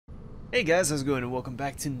Hey guys, how's it going and welcome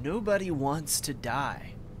back to Nobody Wants to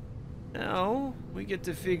Die. Now, we get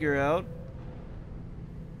to figure out...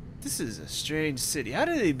 This is a strange city. How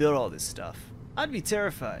did they build all this stuff? I'd be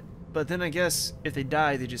terrified. But then I guess if they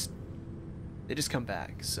die, they just come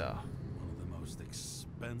back, so... One of the most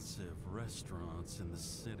expensive restaurants in the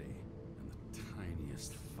city. And the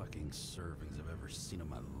tiniest fucking servings I've ever seen in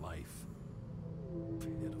my life.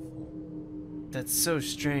 Pitiful. That's so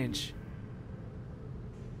strange.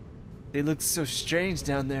 They look so strange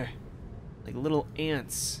down there. Like little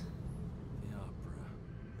ants. The opera.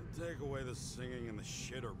 You take away the singing and the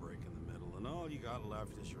shitter break in the middle, and all you got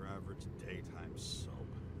left is your average daytime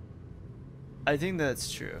soap. I think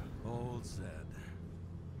that's true. Old Zed.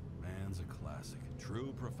 Man's a classic.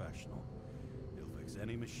 True professional. He'll fix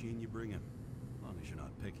any machine you bring him. As long as you're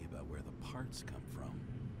not picky about where the parts come from.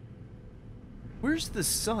 Where's the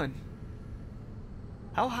sun?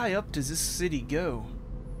 How high up does this city go?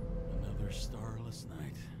 Another starless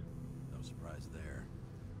night. No surprise there.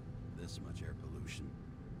 This much air pollution.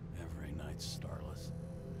 Every night's starless.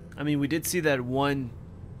 I mean, we did see that one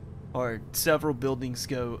or several buildings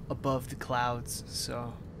go above the clouds,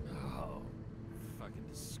 so... Oh, fucking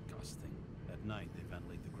disgusting. At night, they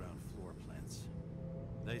ventilate the ground floor plants.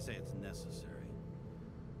 They say it's necessary.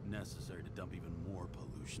 Necessary to dump even more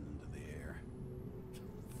pollution into the air.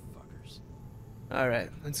 Fuckers.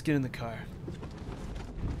 Alright, let's get in the car.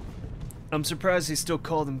 I'm surprised they still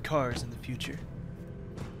call them cars in the future.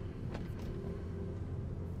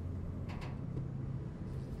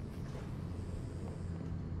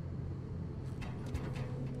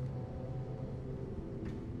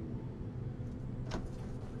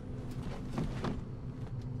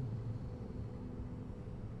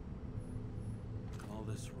 All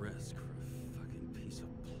this risk for a fucking piece of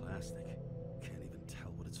plastic. Can't even tell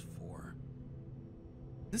what it's for.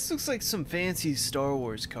 This looks like some fancy Star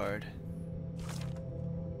Wars card.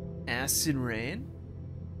 Acid rain?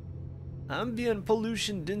 Ambient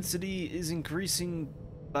pollution density is increasing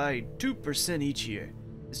by 2% each year.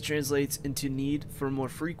 This translates into need for more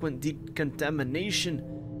frequent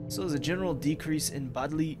decontamination, as well as a general decrease in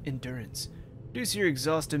bodily endurance. Reduce your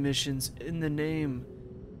exhaust emissions in the name...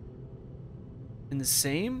 In the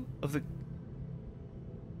same of the...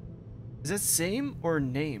 Is that same or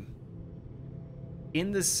name?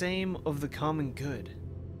 In the same of the common good.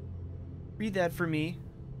 Read that for me.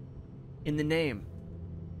 In the name.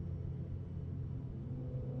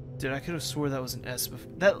 Dude, I could have swore that was an S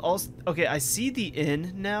before. That also... Okay, I see the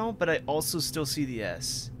N now, but I also still see the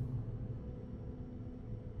S.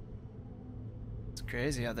 It's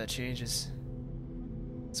crazy how that changes.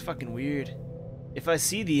 It's fucking weird. If I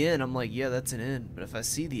see the N, I'm like, yeah, that's an N. But if I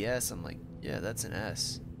see the S, I'm like, yeah, that's an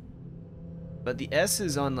S. But the S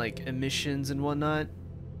is on, like, emissions and whatnot.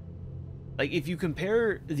 Like, if you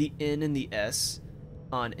compare the N and the S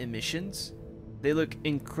on emissions, they look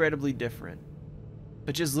incredibly different.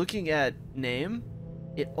 But just looking at name,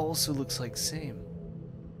 it also looks like same.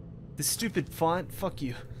 This stupid font, fuck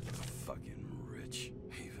you. Fucking rich.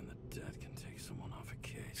 Even the dead can take someone off a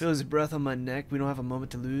case. Feel his breath on my neck. We don't have a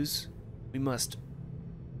moment to lose. We must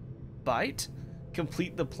bite?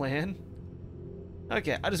 Complete the plan?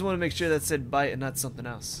 Okay, I just want to make sure that said bite and not something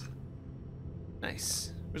else.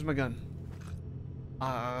 Nice. Where's my gun?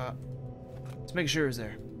 Let's make sure it's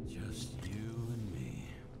there. Just you and me.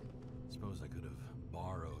 Suppose I could have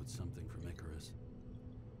borrowed something from Icarus.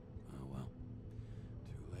 Oh well.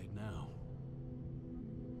 Too late now.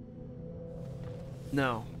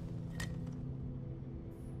 No.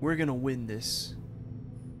 We're gonna win this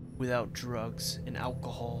without drugs and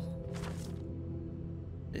alcohol.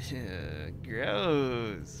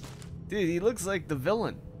 Gross. Dude, he looks like the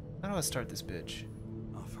villain. How do I start this bitch?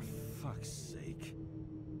 Oh, for fuck's sake.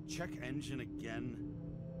 Check engine again.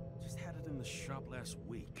 Just had it in the shop last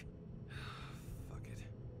week. Fuck it.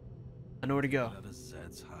 I know where to go. Get out of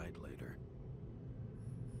Zed's hide later.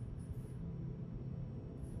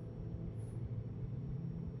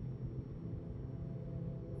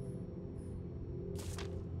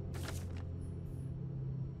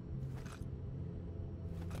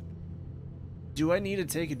 Do I need to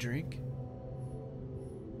take a drink?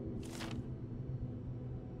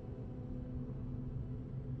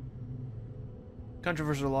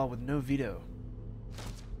 Controversial law with no veto.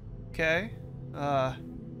 Okay.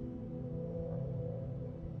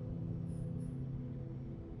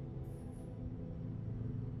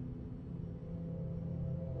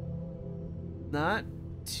 Not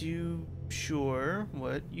too sure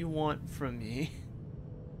what you want from me.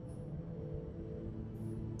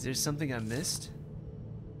 Is there something I missed?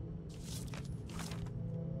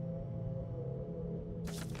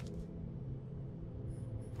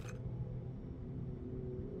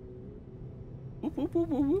 Whoop, whoop,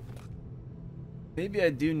 whoop, whoop, whoop. Maybe I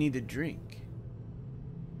do need a drink.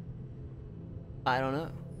 I don't know.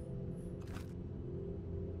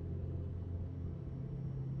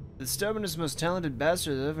 The stubbornest, most talented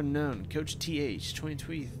bastard I've ever known. Coach TH,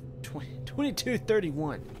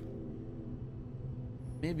 2231.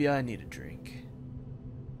 Maybe I need a drink.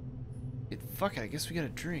 Fuck it, I guess we got a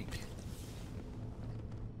drink.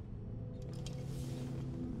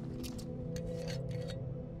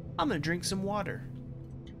 I'm gonna drink some water.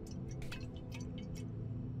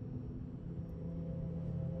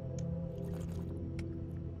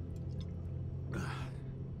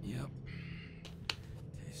 Yep.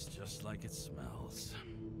 Tastes just like it smells.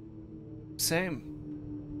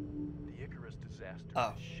 Same. The Icarus disaster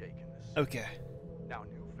Oh. has shaken this city. Okay. Now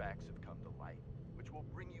new facts have come to light, which will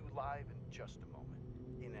bring you live in just a moment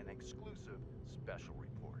in an exclusive special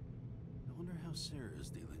report. I wonder how Sarah is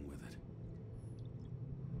dealing with it.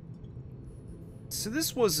 So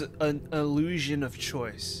this was an illusion of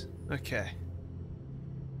choice. Okay.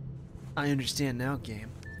 I understand now, game.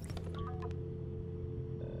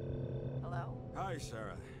 Hello? Hi,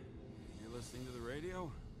 Sarah. You listening to the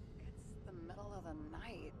radio? It's the middle of the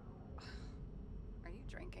night. Are you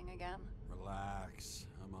drinking again? Relax.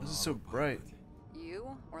 I'm on This is so autopilot. bright.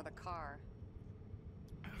 You or the car?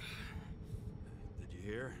 Did you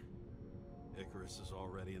hear? Icarus is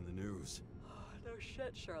already in the news. No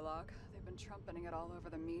shit, Sherlock. They've been trumpeting it all over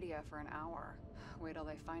the media for an hour. Wait till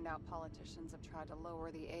they find out politicians have tried to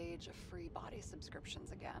lower the age of free body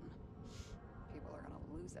subscriptions again. People are gonna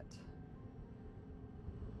lose it.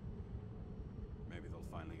 Maybe they'll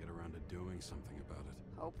finally get around to doing something about it.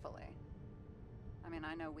 Hopefully. I mean,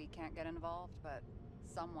 I know we can't get involved, but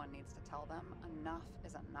someone needs to tell them enough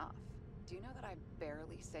is enough. Do you know that I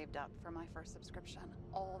barely saved up for my first subscription?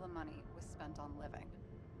 All the money was spent on living.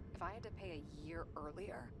 If I had to pay a year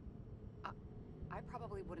earlier, I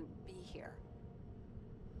probably wouldn't be here.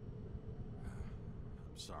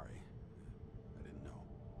 I'm sorry. I didn't know.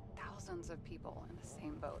 Thousands of people in the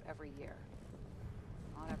same boat every year.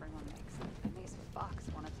 Not everyone makes it, and these fucks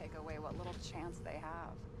want to take away what little chance they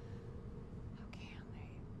have. How can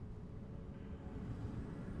they?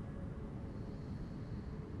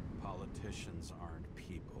 Politicians aren't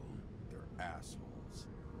people. They're assholes.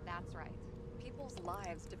 That's right. People's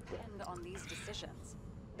lives depend on these decisions.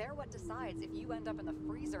 They're what decides if you end up in the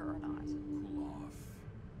freezer or not. Cool off.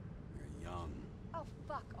 You're young. Oh,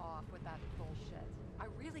 fuck off with that bullshit. I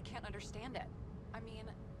really can't understand it. I mean,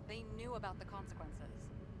 they knew about the consequences.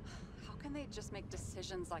 How can they just make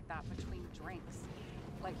decisions like that between drinks?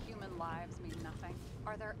 Like human lives mean nothing?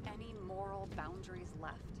 Are there any moral boundaries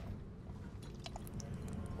left?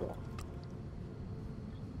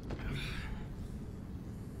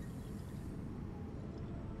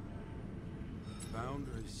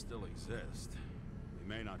 Boundaries still exist. We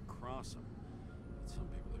may not cross them, but some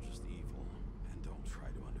people are just evil and don't try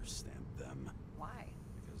to understand them. Why?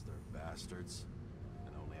 Because they're bastards,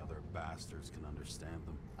 and only other bastards can understand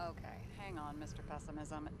them. Okay, hang on, Mr.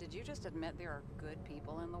 Pessimism. Did you just admit there are good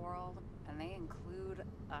people in the world, and they include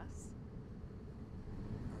us?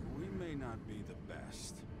 We may not be the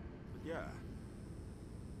best, but yeah,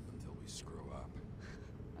 until we screw up.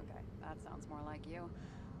 Okay, that sounds more like you.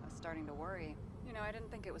 I was starting to worry. You know, I didn't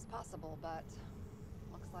think it was possible, but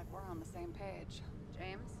looks like we're on the same page.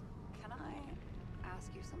 James, can I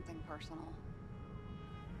ask you something personal?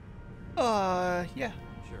 Yeah.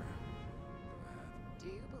 Sure. Go ahead. Do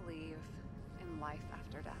you believe in life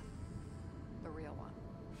after death? The real one?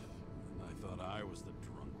 And I thought I was the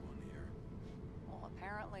drunk one here. Well,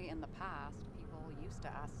 apparently in the past, people used to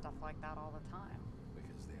ask stuff like that all the time.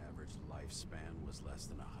 Because the average lifespan was less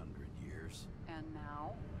than 100 years. And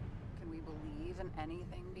now? Can we believe in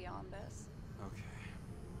anything beyond this? Okay.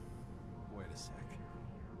 Wait a sec.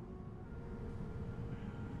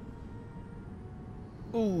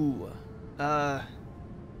 Ooh.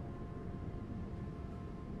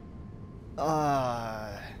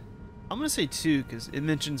 I'm gonna say 2 because it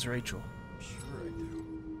mentions Rachel. Sure I do.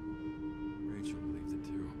 Rachel believes it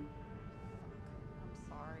too. I'm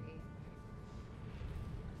sorry.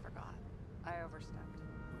 I forgot. I overstepped.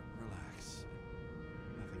 Relax.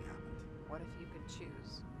 Nothing happened. What if you could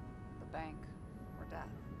choose? The bank or death?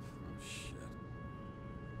 Oh shit.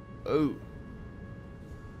 Oh.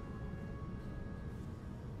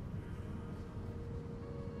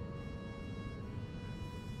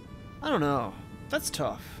 I don't know. That's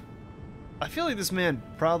tough. I feel like this man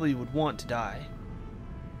probably would want to die.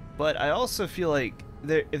 But I also feel like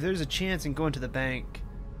if there's a chance in going to the bank,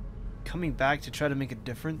 coming back to try to make a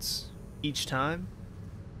difference each time.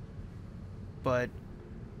 But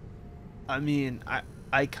I mean,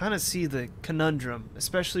 I kind of see the conundrum,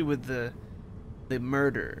 especially with the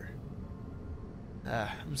murder. I'm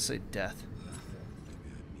gonna say death.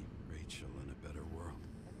 Maybe I'd meet Rachel in a better world.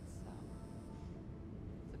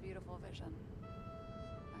 It's a beautiful vision.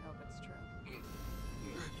 I hope it's true.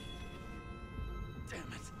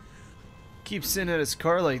 Damn it. Keeps sitting at his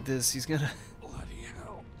car like this, he's gonna... Bloody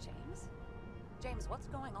hell. James? James, what's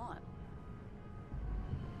going on?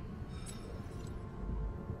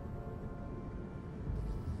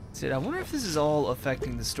 Dude, I wonder if this is all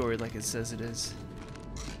affecting the story like it says it is.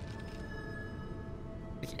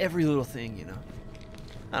 Like every little thing, you know.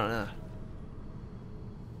 I don't know.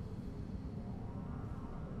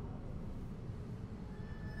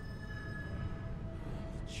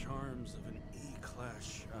 The charms of an E-class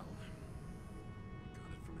shell.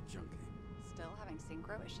 Got it from a junkie. Still having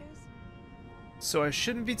synchro issues? So I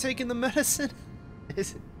shouldn't be taking the medicine?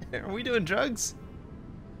 Are we doing drugs?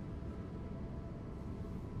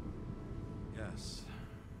 Yes.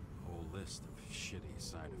 A whole list of shitty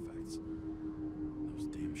side effects. Those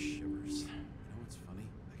damn shivers. You know what's funny?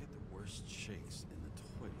 I get the worst shakes in the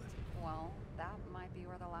toilet. Well, that might be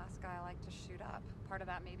where the last guy liked to shoot up. Part of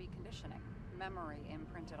that may be conditioning. Memory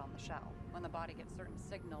imprinted on the shell. When the body gets certain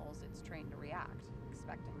signals, it's trained to react,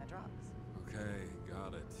 expecting the drugs. Okay,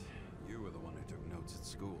 got it. You were the one who took notes at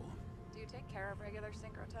school. Do you take care of regular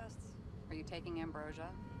synchro tests? Are you taking ambrosia?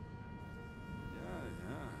 Yeah.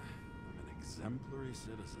 I'm an exemplary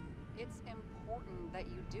citizen. It's important that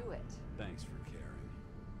you do it. Thanks for caring.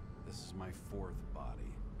 This is my 4th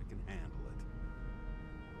body. I can handle it.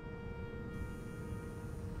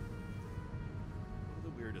 What are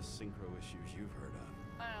the weirdest synchro issues you've heard of?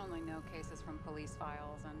 I only know cases from police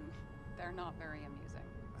files, and they're not very amusing.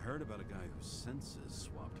 I heard about a guy whose senses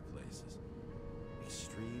swapped places.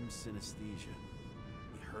 Extreme synesthesia.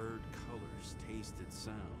 He heard colors, tasted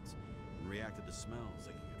sounds, and reacted to smells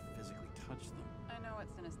like he could physically touch them. I know what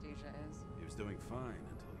synesthesia is. He was doing fine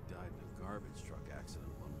until he died in a garbage truck accident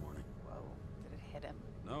one morning. Whoa, did it hit him?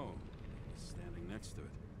 No, he was standing next to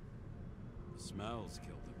it. The smells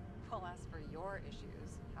killed him. Well, as for your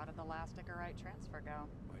issues, how did the last Icarite transfer go?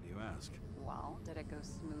 Why do you ask? Well, did it go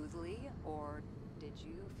smoothly, or did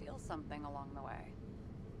you feel something along the way?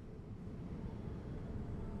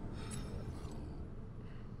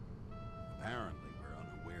 Apparently, we're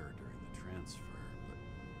unaware during the transfer, but...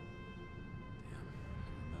 Damn, I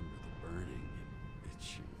remember the burning and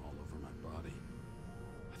itching all over my body.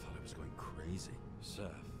 I thought I was going crazy.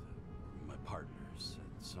 Seth, my partner, said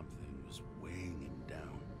something was weighing him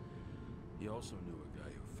down. He also knew a guy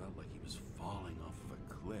who felt like he was falling off of a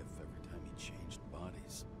cliff every time he changed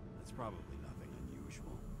bodies. That's probably nothing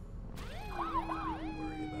unusual. Don't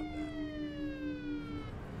worry about that.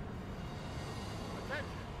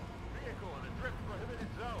 Attention! Vehicle in a drift prohibited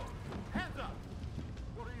zone. Hands up!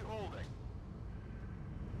 What are you holding?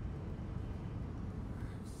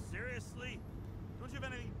 Seriously? Don't you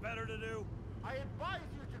have anything better to do? I advise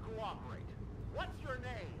you to cooperate. What's your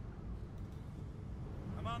name?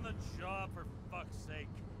 I'm on the job, for fuck's sake.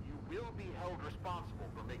 You will be held responsible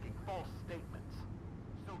for making false statements.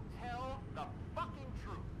 So tell the fucking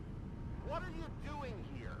truth. What are you doing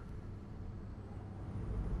here?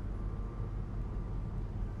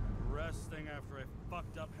 Resting after I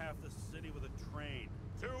fucked up half the city with a train.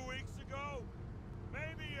 2 weeks ago?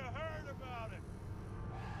 Maybe you heard about it.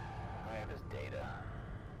 I have his data.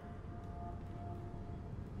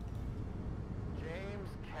 James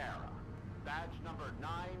Kara, badge number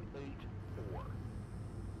 984.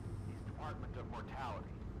 He's Department of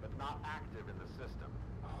Mortality, but not active in the system.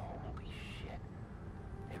 Holy shit.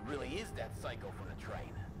 It really is that psycho from the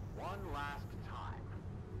train. One last time.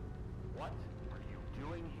 What are you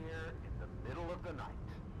doing here in the middle of the night?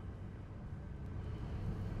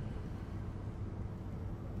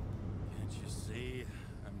 Can't you see?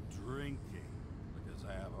 I'm drinking because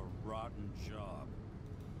I have a rotten job.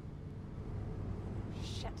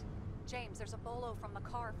 Shit. James, there's a bolo from the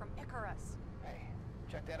car from Icarus. Hey,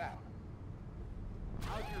 check that out.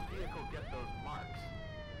 How'd your vehicle get those marks?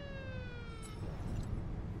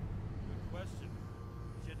 Good question.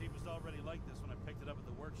 Shit, he was already like this when I picked it up at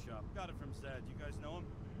the workshop. Got it from Zed. You guys know him?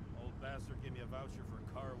 Old bastard gave me a voucher for a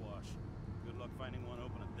car wash. Good luck finding one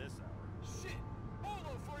open at this hour. Shit!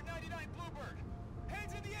 Bolo for a 99 Bluebird!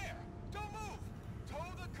 Hands in the air! Don't move!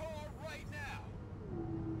 Tow the car right now!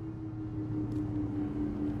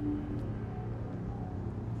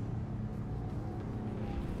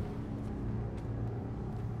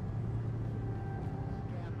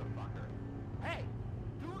 Scan the fucker. Hey!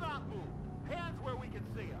 Do not move! Hands where we can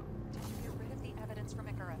see him! Did you get rid of the evidence from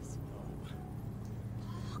Icarus?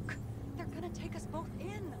 Fuck! They're gonna take us both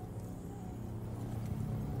in!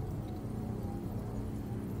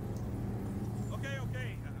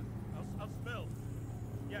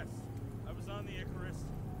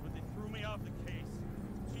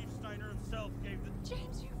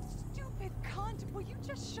 cunt! Will you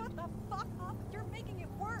just shut the fuck up? You're making it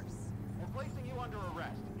worse. We're placing you under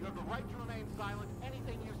arrest. You have the right to remain silent.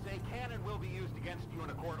 Anything you say can and will be used against you in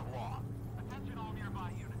a court of law. Attention all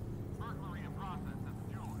nearby units. Burglary in process at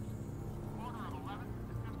the jewelers. Corner of 11th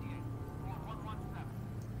and 58. Floor 117.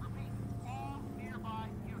 Repeat. All nearby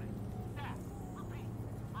units. Staff. Repeat.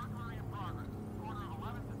 Burglary in progress. Corner of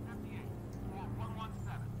 11th and 58. Floor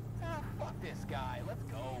 117. Ah, fuck this guy. Let's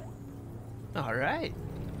go. All right.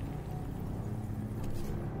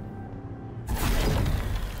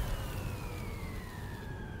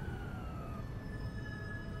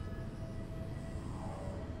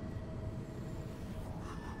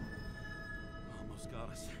 Almost got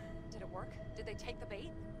us. Did it work? Did they take the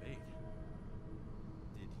bait? Bait?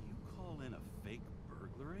 Did you call in a fake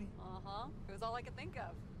burglary? Uh-huh. It was all I could think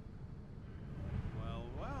of. Well,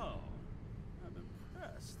 well. I'm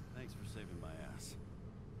impressed. Thanks for saving my ass.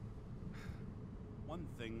 One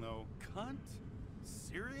thing, though. Cunt?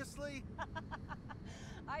 Seriously?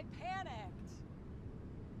 I panicked.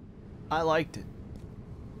 I liked it.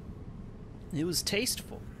 It was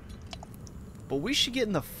tasteful. But we should get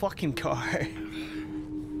in the fucking car.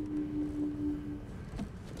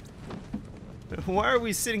 Why are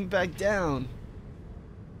we sitting back down?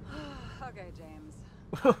 Okay, James.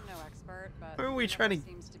 I'm no expert, but Aren't we trying to-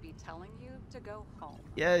 seems to be telling you to go home.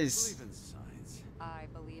 Yes. Believe in science. I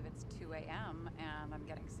believe it's 2 a.m. and I'm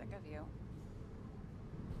getting sick of you.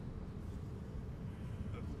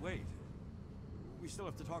 Wait. We still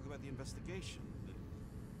have to talk about the investigation.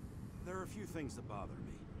 There are a few things that bother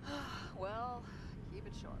me. Well, keep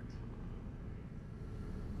it short.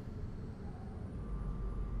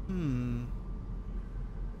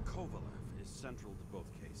 Kovalev is central to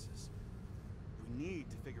both cases. We need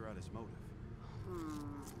to figure out his motive.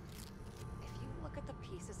 If you look at the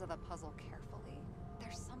pieces of the puzzle carefully,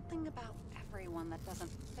 there's something about everyone that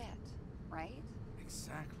doesn't fit, right?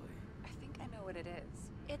 Exactly. I think I know what it is.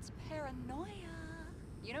 It's paranoia.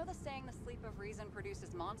 You know the saying, the sleep of reason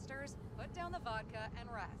produces monsters? Put down the vodka and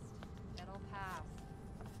rest. It'll pass.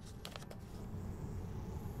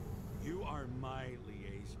 You are my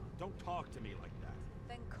liaison. Don't talk to me like that.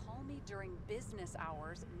 Then call me during business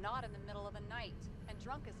hours, not in the middle of the night. And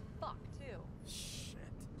drunk as fuck, too. Shit.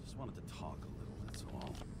 Just wanted to talk a little, that's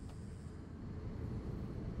all.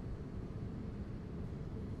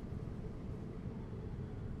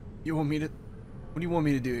 You want me to... What do you want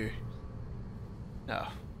me to do here? No.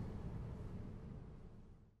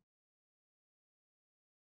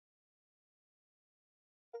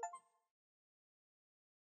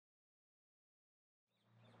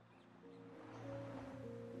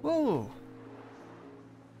 Whoa.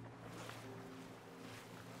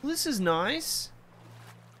 Well, this is nice.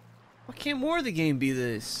 Why can't more of the game be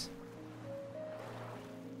this?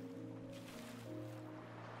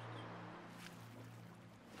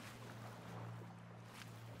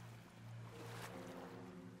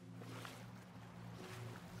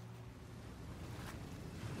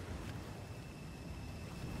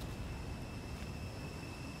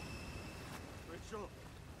 Rachel.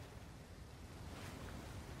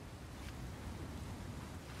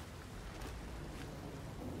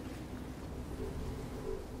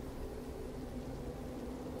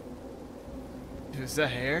 Is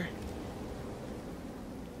that hair?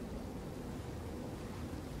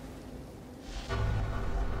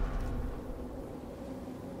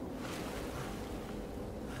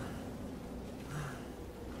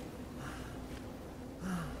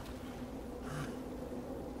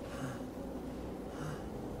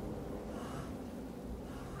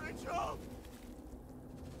 Rachel!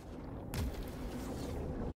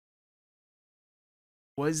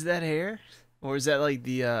 Was that hair? Or is that like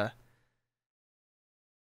the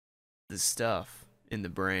stuff in the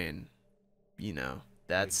brain? You know,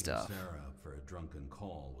 that Waking stuff. Sarah up for a drunken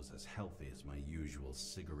call was as healthy as my usual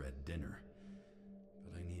cigarette dinner.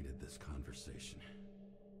 But I needed this conversation.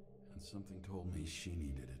 And something told me she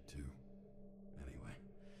needed it too. Anyway,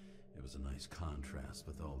 it was a nice contrast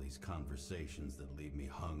with all these conversations that leave me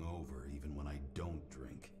hungover even when I don't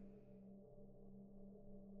drink.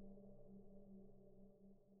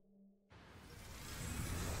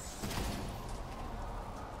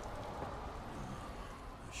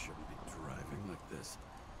 I shouldn't be driving like this.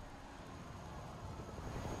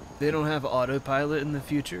 They don't have autopilot in the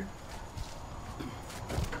future?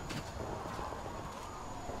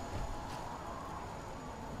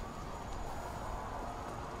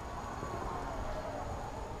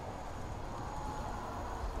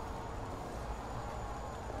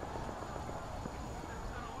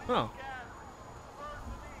 Oh.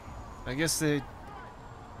 I guess they...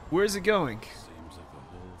 Where's it going? Seems like the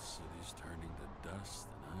whole city's turning to dust,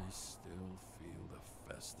 and I still feel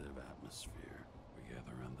atmosphere. We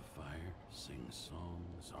gather around the fire, sing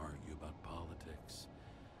songs, argue about politics.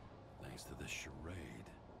 Thanks to this charade,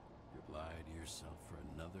 you've lied to yourself for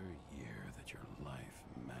another year that your life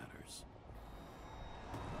matters.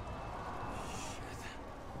 Shit.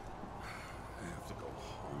 I have to go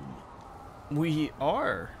home. We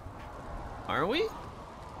are. Aren't we?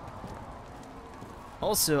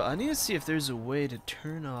 Also, I need to see if there's a way to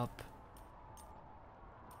turn up...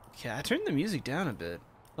 Okay, I turned the music down a bit.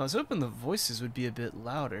 I was hoping the voices would be a bit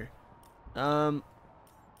louder.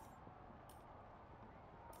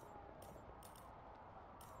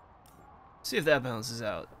 See if that balances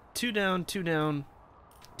out. 2 down, 2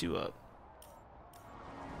 up.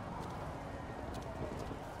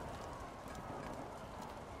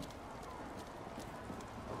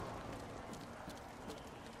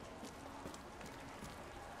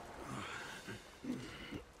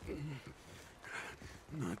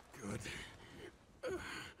 Not good.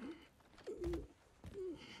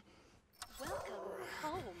 Welcome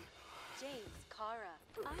home. James, Kara.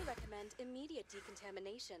 I recommend immediate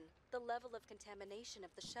decontamination. The level of contamination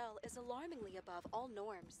of the shell is alarmingly above all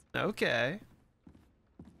norms. Okay.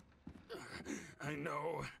 I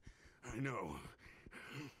know. The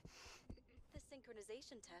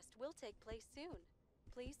synchronization test will take place soon.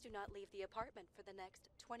 Please do not leave the apartment for the next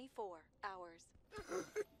 24 hours.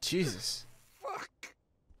 Jesus. Fuck.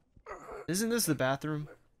 Isn't this the bathroom?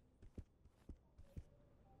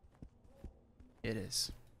 It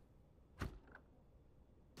is.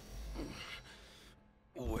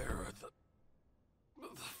 Where are the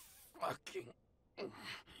fucking drugs?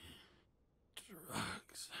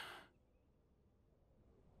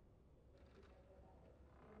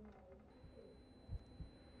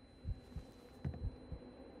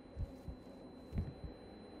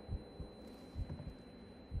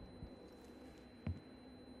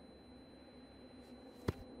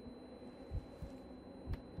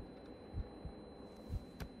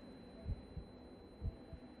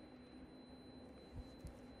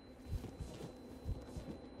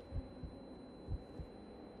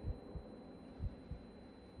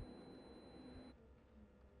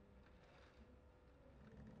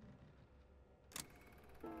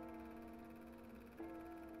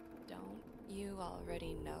 Don't you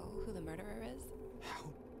already know who the murderer is? How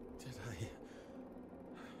did I...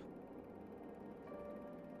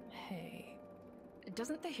 Hey,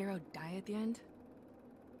 doesn't the hero die at the end?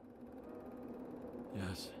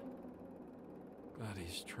 Yes. Glad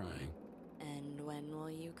he's trying. And when will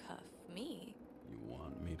you cuff me? You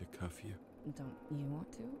want me to cuff you? Don't you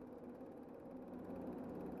want to?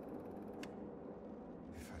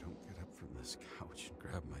 If I don't get up from this couch and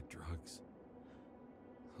grab my drugs,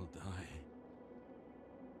 I'll die.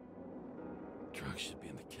 Drugs should be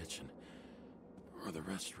in the kitchen. Or the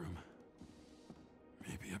restroom.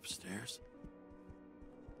 Maybe upstairs.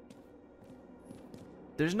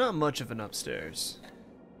 There's not much of an upstairs.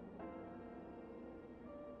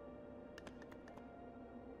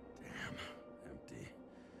 Damn, empty.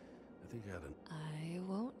 I think I had an... I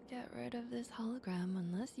won't get rid of this hologram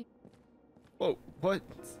unless you... Whoa, what?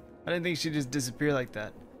 I didn't think she'd just disappear like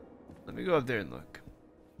that. Let me go up there and look.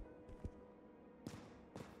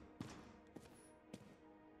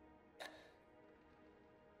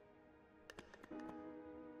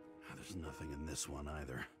 There's nothing in this one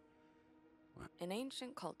either. In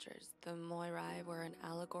ancient cultures, the Moirai were an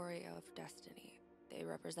allegory of destiny. They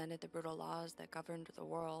represented the brutal laws that governed the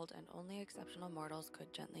world, and only exceptional mortals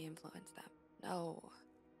could gently influence them. No,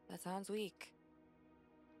 that sounds weak.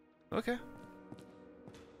 Okay.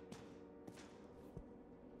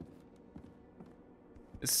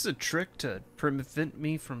 Is this a trick to prevent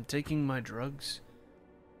me from taking my drugs?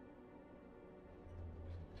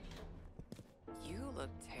 You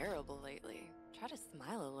look terrible lately. Try to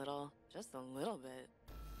smile a little, just a little bit.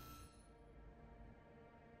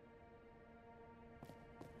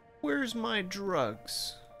 Where's my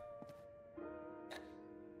drugs?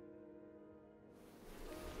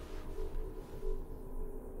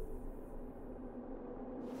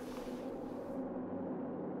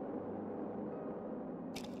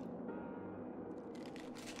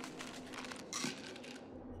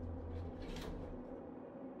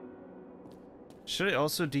 Should I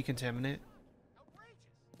also decontaminate? Outrageous.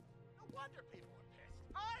 No wonder people are pissed.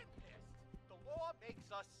 I'm pissed. The law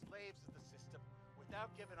makes us slaves of the system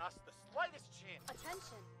without giving us the slightest chance.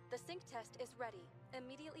 Attention! The sync test is ready.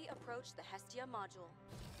 Immediately approach the Hestia module.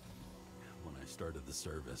 When I started the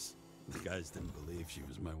service, the guys didn't believe she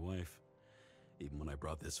was my wife. Even when I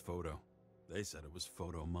brought this photo, they said it was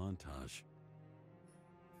photo montage.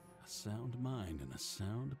 A sound mind and a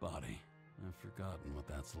sound body. I've forgotten what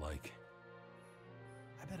that's like.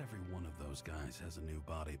 I Bet every one of those guys has a new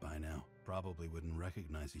body by now. Probably wouldn't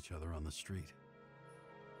recognize each other on the street.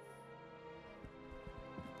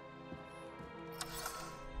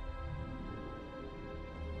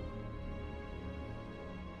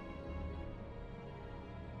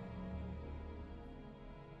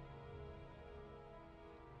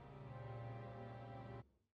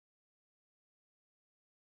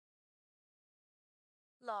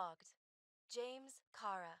 Logged. James,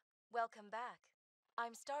 Kara, welcome back.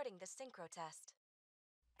 I'm starting the synchro test.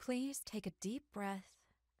 Please take a deep breath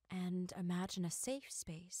and imagine a safe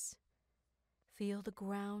space. Feel the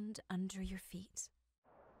ground under your feet.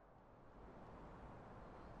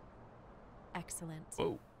 Excellent.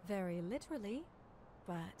 Whoa. Very literally,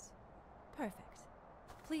 but perfect.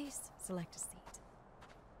 Please select a seat.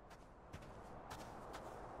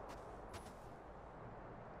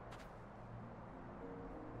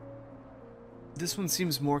 This one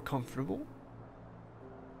seems more comfortable.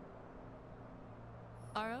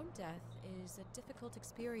 Our own death is a difficult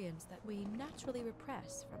experience that we naturally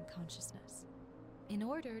repress from consciousness. In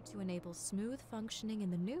order to enable smooth functioning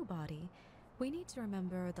in the new body, we need to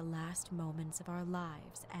remember the last moments of our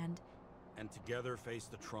lives and together face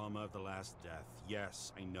the trauma of the last death.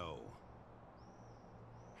 Yes, I know.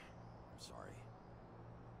 I'm sorry.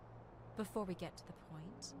 Before we get to the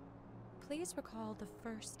point, please recall the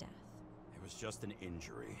first death. It was just an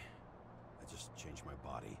injury. I just changed my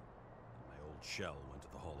body. My old shell went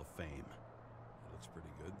to the Hall of Fame. It looks pretty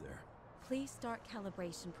good there. Please start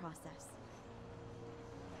calibration process.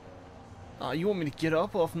 You want me to get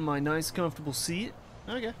up off of my nice, comfortable seat?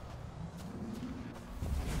 Okay.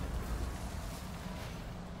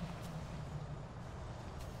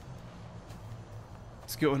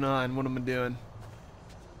 What's going on? What am I doing?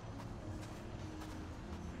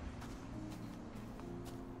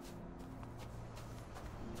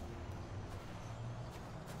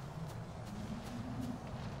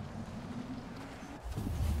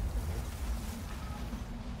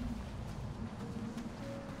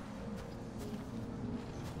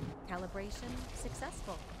 Calibration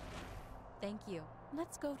successful. Thank you.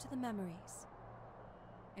 Let's go to the memories.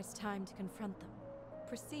 It's time to confront them.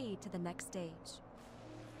 Proceed to the next stage.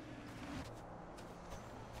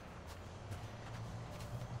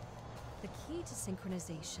 The key to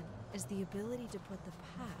synchronization is the ability to put the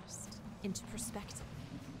past into perspective.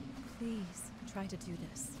 Please try to do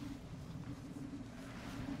this.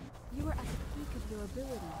 You are at the peak of your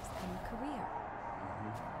abilities and career.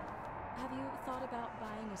 Have you thought about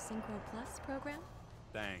buying a Synchro Plus program?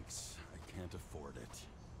 Thanks. I can't afford it.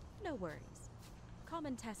 No worries.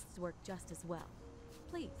 Common tests work just as well.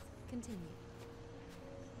 Please, continue.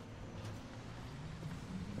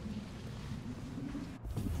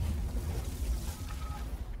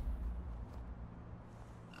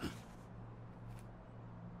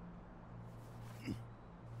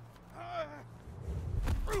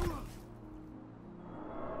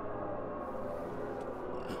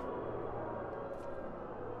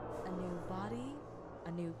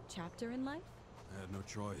 Chapter in life? I had no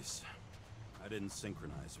choice. I didn't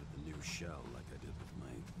synchronize with the new shell like I did with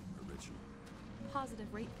my original.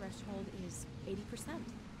 Positive rate threshold is 80%. Maybe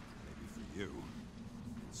for you.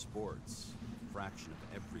 In sports, a fraction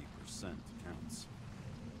of every percent counts.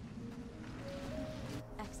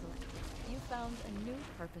 Excellent. You found a new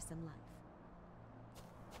purpose in life.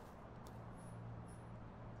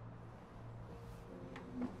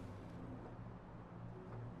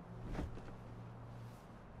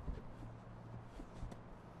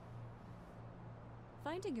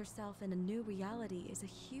 Finding yourself in a new reality is a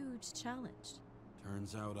huge challenge.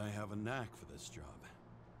 Turns out I have a knack for this job.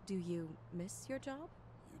 Do you miss your job?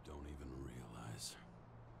 You don't even realize.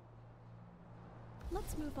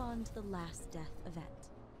 Let's move on to the last death event.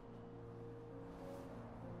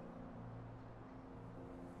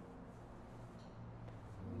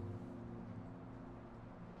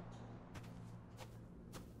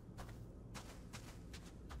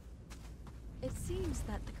 It seems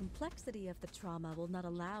that the complexity of the trauma will not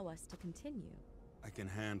allow us to continue. I can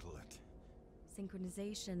handle it.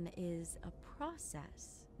 Synchronization is a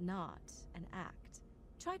process, not an act.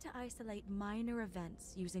 Try to isolate minor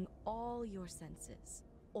events using all your senses,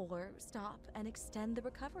 or stop and extend the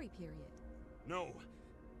recovery period. No!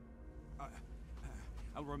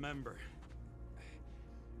 I'll remember.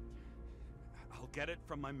 I'll get it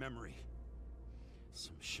from my memory.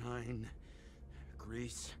 Some shine,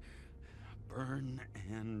 grease, burn,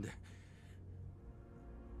 and...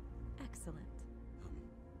 Excellent.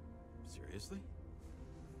 Seriously?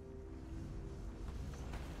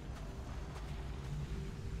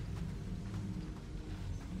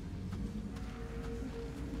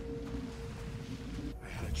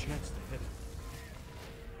 I had a chance to hit it,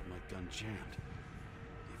 but my gun jammed,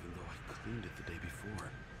 even though I cleaned it the day before.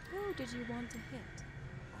 Who did you want to hit?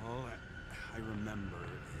 All I remember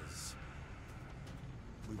is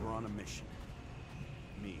we were on a mission.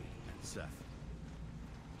 Me and Seth.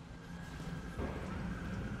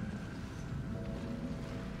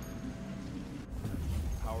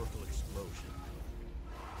 Powerful explosion.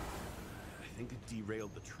 I think it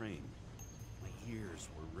derailed the train. My ears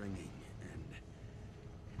were ringing and...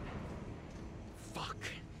 Fuck!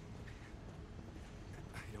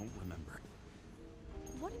 I don't remember.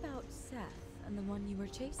 What about Seth and the one you were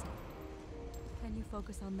chasing? Can you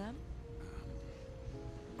focus on them?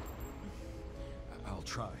 I'll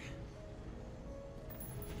try.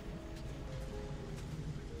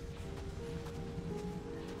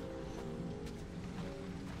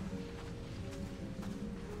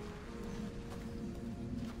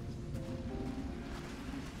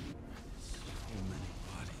 So many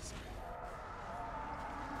bodies.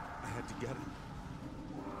 I had to get him.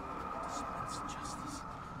 Dispense justice.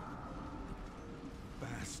 The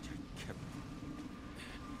bastard kept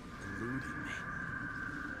eluding me.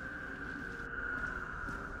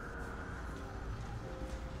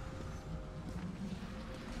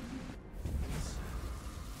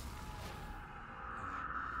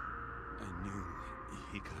 I knew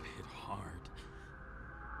he got hit hard.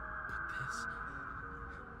 But this...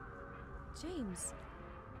 James,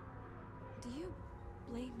 do you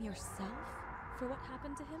blame yourself for what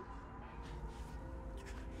happened to him?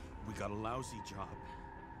 We got a lousy job.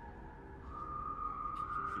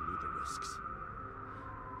 He knew the risks.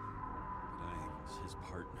 But I was his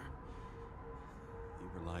partner. He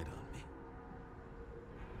relied on me.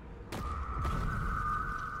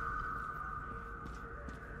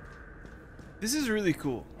 This is really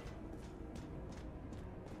cool.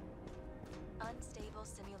 Unstable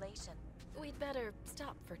simulation. We'd better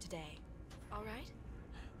stop for today. All right?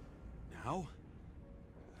 Now?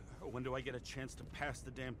 When do I get a chance to pass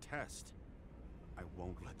the damn test? I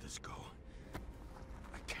won't let this go.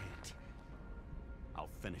 I can't. I'll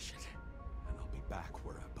finish it, and I'll be back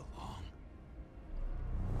where I belong.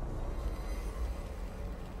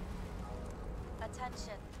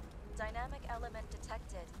 Attention. Dynamic element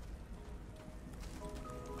detected.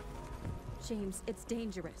 James, it's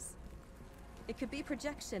dangerous. It could be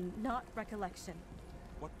projection, not recollection.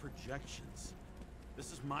 What projections?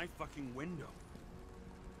 This is my fucking window.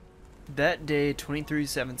 That day,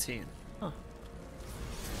 2317. Huh.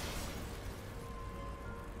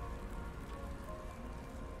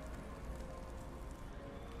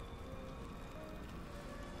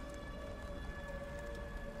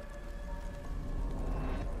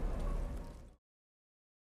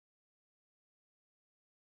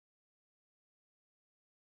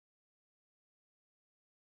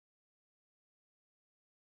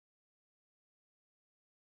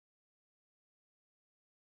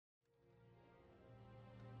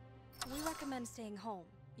 We recommend staying home.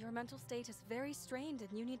 Your mental state is very strained and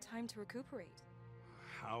you need time to recuperate.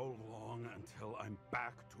 How long until I'm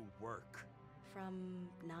back to work? From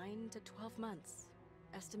 9 to 12 months.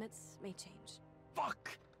 Estimates may change.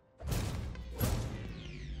 Fuck!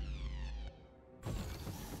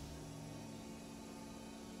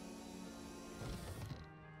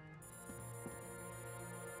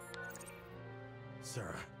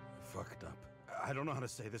 Sarah, I fucked up. I don't know how to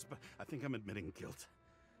say this, but I think I'm admitting guilt.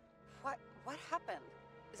 What happened?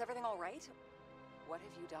 Is everything all right? What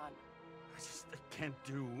have you done? I can't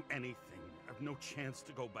do anything. I've no chance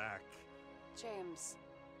to go back. James.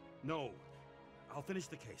 No. I'll finish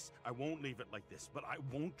the case. I won't leave it like this, but I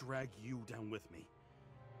won't drag you down with me.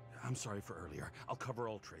 I'm sorry for earlier. I'll cover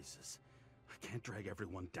all traces. I can't drag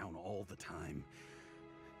everyone down all the time.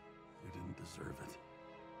 You didn't deserve it.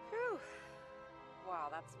 Whew. Wow,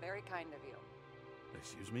 that's very kind of you.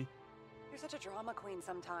 Excuse me? You're such a drama queen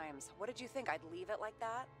sometimes. What did you think? I'd leave it like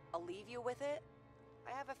that? I'll leave you with it?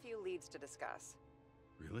 I have a few leads to discuss.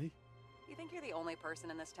 Really? You think you're the only person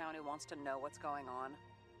in this town who wants to know what's going on?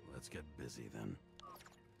 Let's get busy then.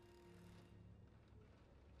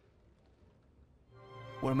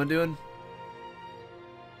 What am I doing?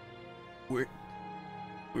 Where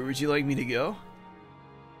would you like me to go?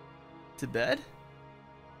 To bed?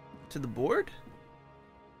 To the board?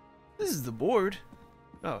 This is the board.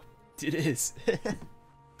 Oh, it is.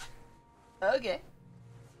 Okay.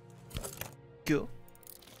 Cool.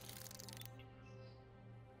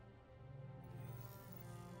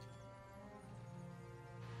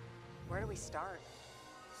 Where do we start?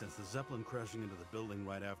 Since the Zeppelin crashing into the building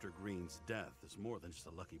right after Green's death is more than just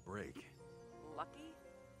a lucky break. Lucky?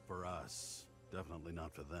 For us. Definitely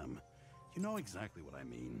not for them. You know exactly what I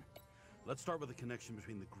mean. Let's start with the connection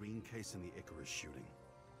between the green case and the Icarus shooting.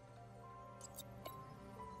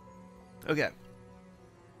 Okay.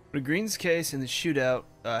 What the Green's case and the shootout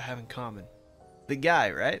have in common? The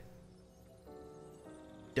guy, right?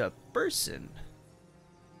 The person.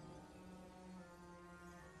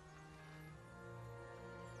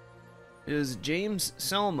 It was James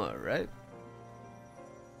Selma, right?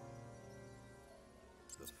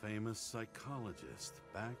 The famous psychologist,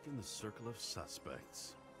 back in the circle of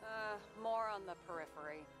suspects. More on the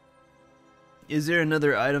periphery. Is there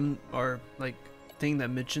another item or like thing that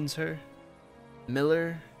mentions her?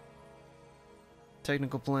 Miller,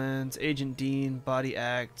 technical plans, Agent Dean, body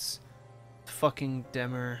acts, fucking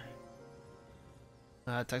Demmer,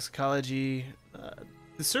 toxicology,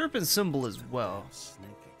 the serpent symbol as well. Snake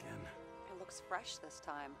again. It looks fresh this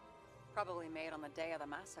time. Probably made on the day of the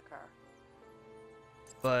massacre.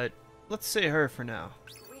 But let's say her for now.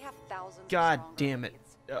 We have thousands. God of stronger damn it.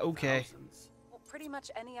 leads. Okay. Thousands. Well, pretty much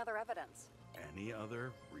any other evidence. Any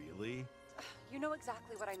other? Really? You know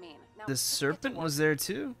exactly what I mean. Now, The let's get to serpent work. was there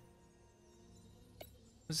too?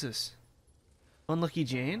 What's this? Unlucky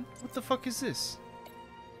Jane? What the fuck is this?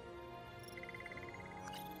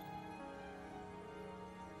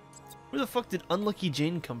 Where the fuck did Unlucky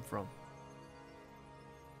Jane come from?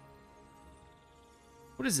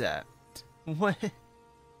 What is that? What?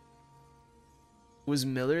 Was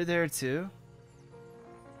Miller there too?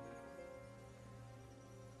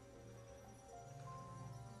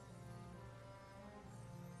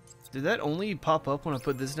 Did that only pop up when I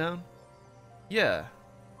put this down? Yeah.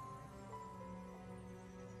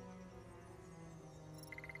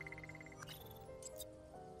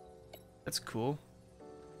 That's cool.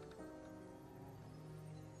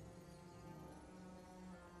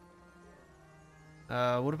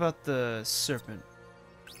 What about the serpent?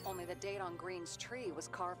 Only the date on Green's tree was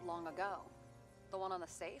carved long ago. The one on the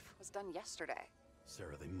safe was done yesterday.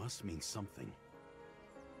 Sarah, they must mean something.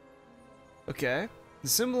 Okay. The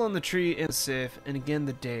symbol on the tree is safe, and again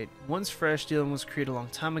the date. One's fresh, the other one was created a long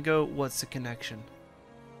time ago. What's the connection?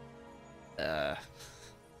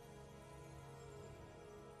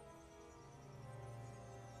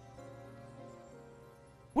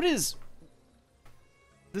 What is...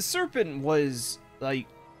 The serpent was, like...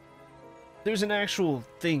 There's an actual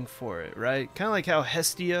thing for it, right? Kind of like how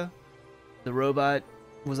Hestia, the robot,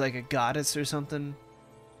 was like a goddess or something.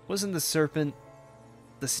 Wasn't the serpent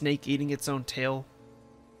the snake eating its own tail?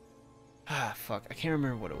 Ah, fuck. I can't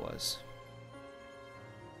remember what it was.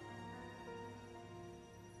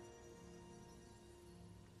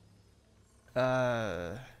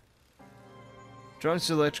 Drawings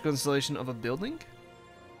to the electrical installation of a building?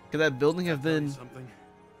 Could that building have been... Something?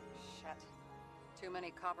 Shit. Too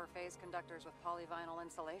many copper phase conductors with polyvinyl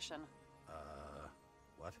insulation.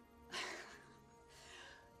 What?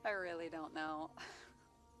 I really don't know.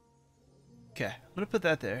 Okay, I'm gonna put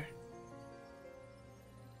that there.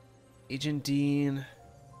 Agent Dean.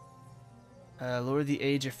 Lower the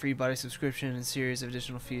age of free body subscription and series of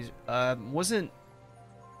additional fees. Wasn't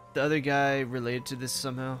the other guy related to this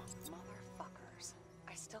somehow? Motherfuckers.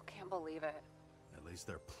 I still can't believe it. At least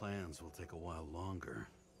their plans will take a while longer.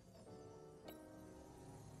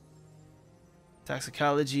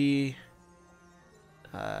 Toxicology.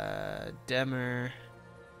 Demmer.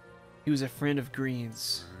 He was a friend of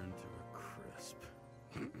Green's. Burn to a crisp.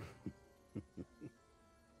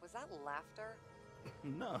 Was that laughter?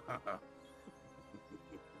 No.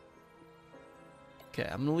 Okay,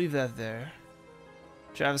 I'm gonna leave that there.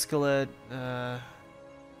 Travis Collette,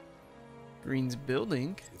 Green's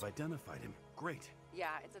building. We've identified him. Great.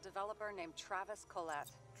 Yeah, it's a developer named Travis Collette.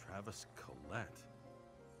 Travis Collette.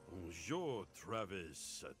 Bonjour,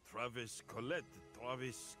 Travis. Travis Collette.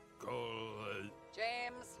 Travis Collette.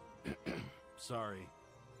 James! Sorry.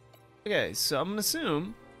 Okay, so I'm gonna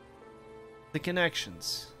assume the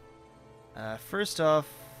connections. First off,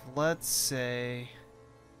 let's say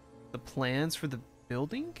the plans for the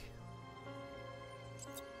building?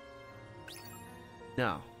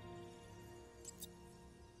 No.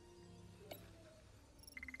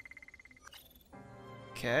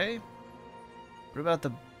 Okay. What about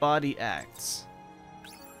the body acts?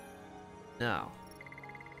 No.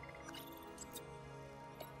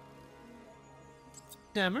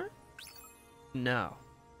 Demmer? No.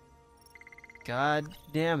 God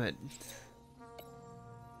damn it.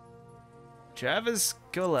 Travis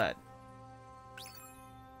Collette.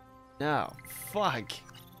 No. Fuck.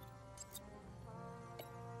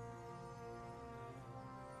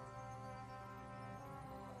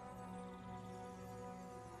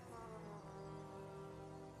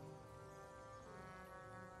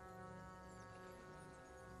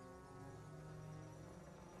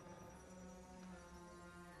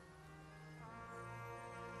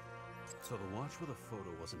 So the watch with a photo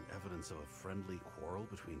wasn't evidence of a friendly quarrel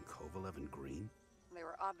between Kovalev and Green? They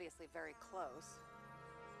were obviously very close.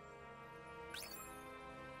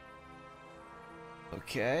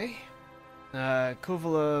 Okay.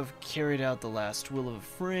 Kovalov carried out the last will of a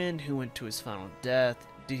friend who went to his final death.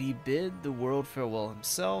 Did he bid the world farewell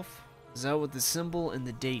himself? Is that what the symbol and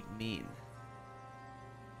the date mean?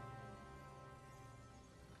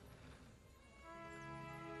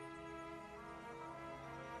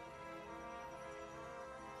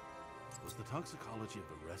 Was the toxicology of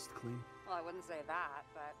the rest clean? Well, I wouldn't say that,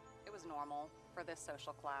 but it was normal for this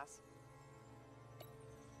social class.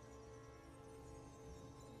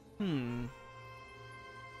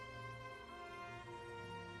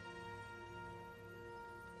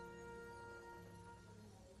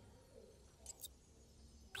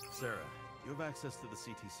 Sarah, you have access to the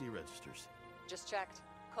CTC registers. Just checked.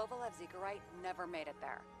 Kovalev's Zekarite never made it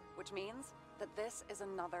there, which means that this is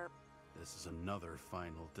another... This is another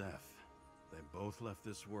final death. They both left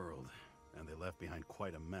this world, and they left behind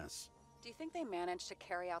quite a mess. Do you think they managed to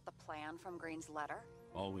carry out the plan from Green's letter?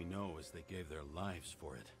 All we know is they gave their lives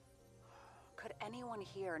for it. Could anyone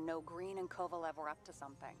here know Green and Kovalev were up to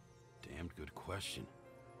something? Damned good question.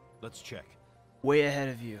 Let's check. Way ahead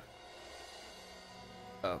of you.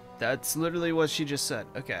 Oh, that's literally what she just said.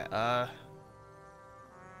 Okay,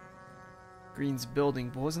 Green's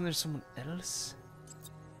building, but wasn't there someone else?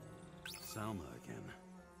 Salma again.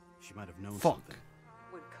 She might have known Fuck. something.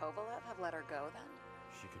 Would Kovalev have let her go then?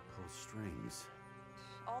 She could pull strings.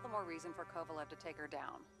 All the more reason for Kovalev to take her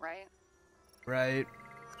down, right? Right.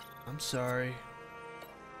 I'm sorry.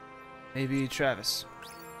 Maybe Travis.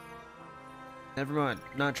 Never mind.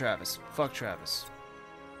 Not Travis. Fuck Travis.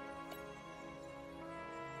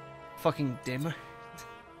 Fucking Damer.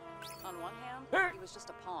 On one hand, he was just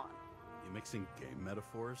a pawn. You mixing game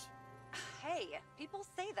metaphors? Hey, people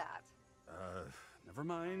say that. Never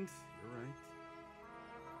mind. You're right.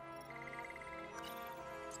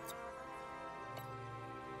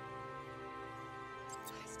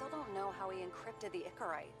 I still don't know how he encrypted the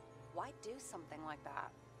Icarite. Why do something like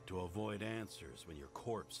that? To avoid answers when your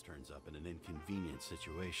corpse turns up in an inconvenient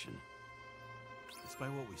situation.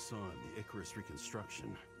 Despite what we saw in the Icarus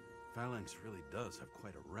reconstruction, Phalanx really does have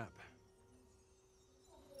quite a rep.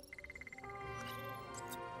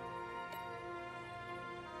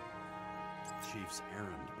 Chief's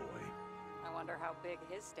errand boy. I wonder how big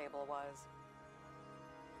his stable was.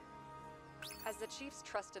 As the Chief's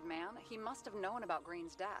trusted man, he must have known about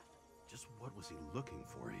Green's death. Just what was he looking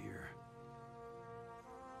for here?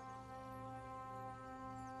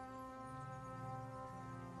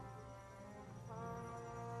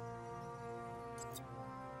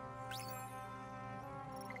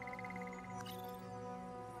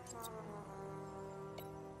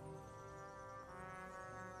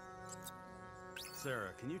 Sarah,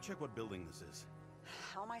 can you check what building this is?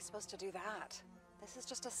 How am I supposed to do that? This is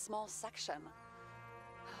just a small section.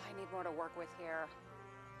 I need more to work with here.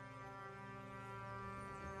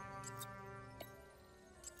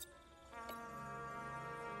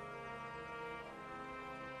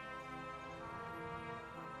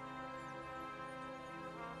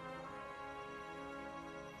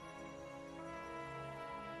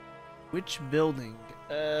 Which building?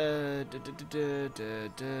 Holy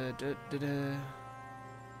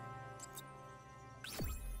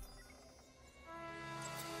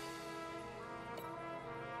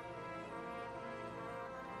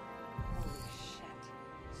shit.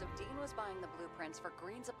 So Dean was buying the blueprints for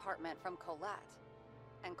Green's apartment from Colette.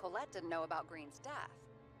 And Colette didn't know about Green's death.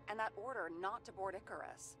 And that order not to board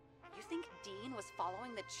Icarus. You think Dean was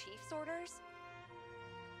following the Chief's orders?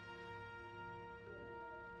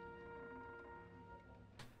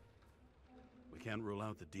 We can't rule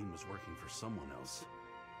out that Dean was working for someone else.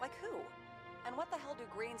 Like who? And what the hell do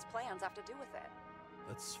Green's plans have to do with it?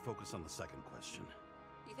 Let's focus on the second question.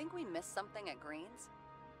 You think we missed something at Green's?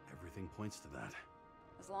 Everything points to that.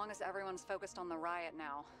 As long as everyone's focused on the riot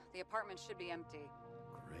now, the apartment should be empty.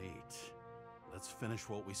 Great. Let's finish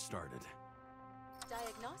what we started.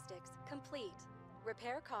 Diagnostics complete.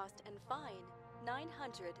 Repair cost and fine $938.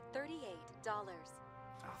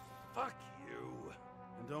 Ah, fuck you.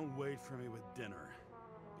 And don't wait for me with dinner.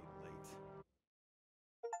 Be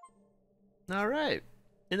late. Alright.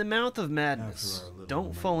 In the mouth of madness. After our little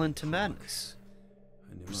Don't fall nightly into talk, madness.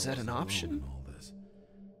 I knew Is I that an wasn't alone option? in all this.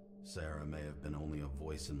 Sarah may have been only a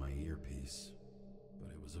voice in my earpiece,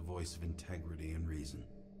 but it was a voice of integrity and reason,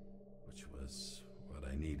 which was what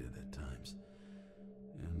I needed at times,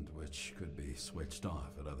 and which could be switched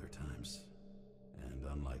off at other times, and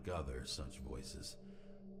unlike other such voices,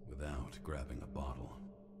 without grabbing a bottle.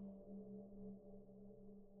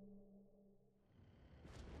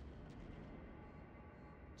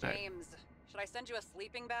 Alright. James, should I send you a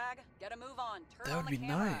sleeping bag? Get a move on. Turn That on would the be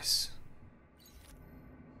camera. nice.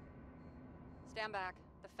 Stand back.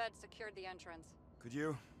 The Fed secured the entrance. Could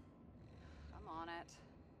you? I'm on it.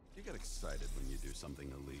 You get excited when you do something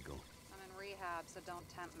illegal. I'm in rehab, so don't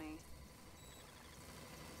tempt me.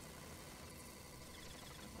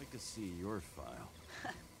 I'd like to see your file.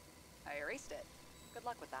 I erased it. Good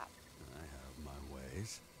luck with that. I have my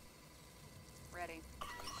ways. Ready.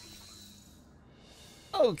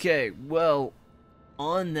 Okay, well,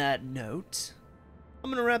 on that note, I'm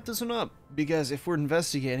going to wrap this one up, because if we're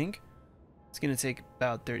investigating, it's going to take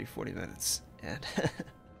about 30-40 minutes, and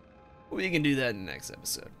we can do that in the next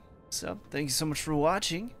episode. So, thank you so much for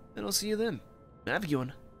watching, and I'll see you then. Have a good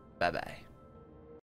one. Bye-bye.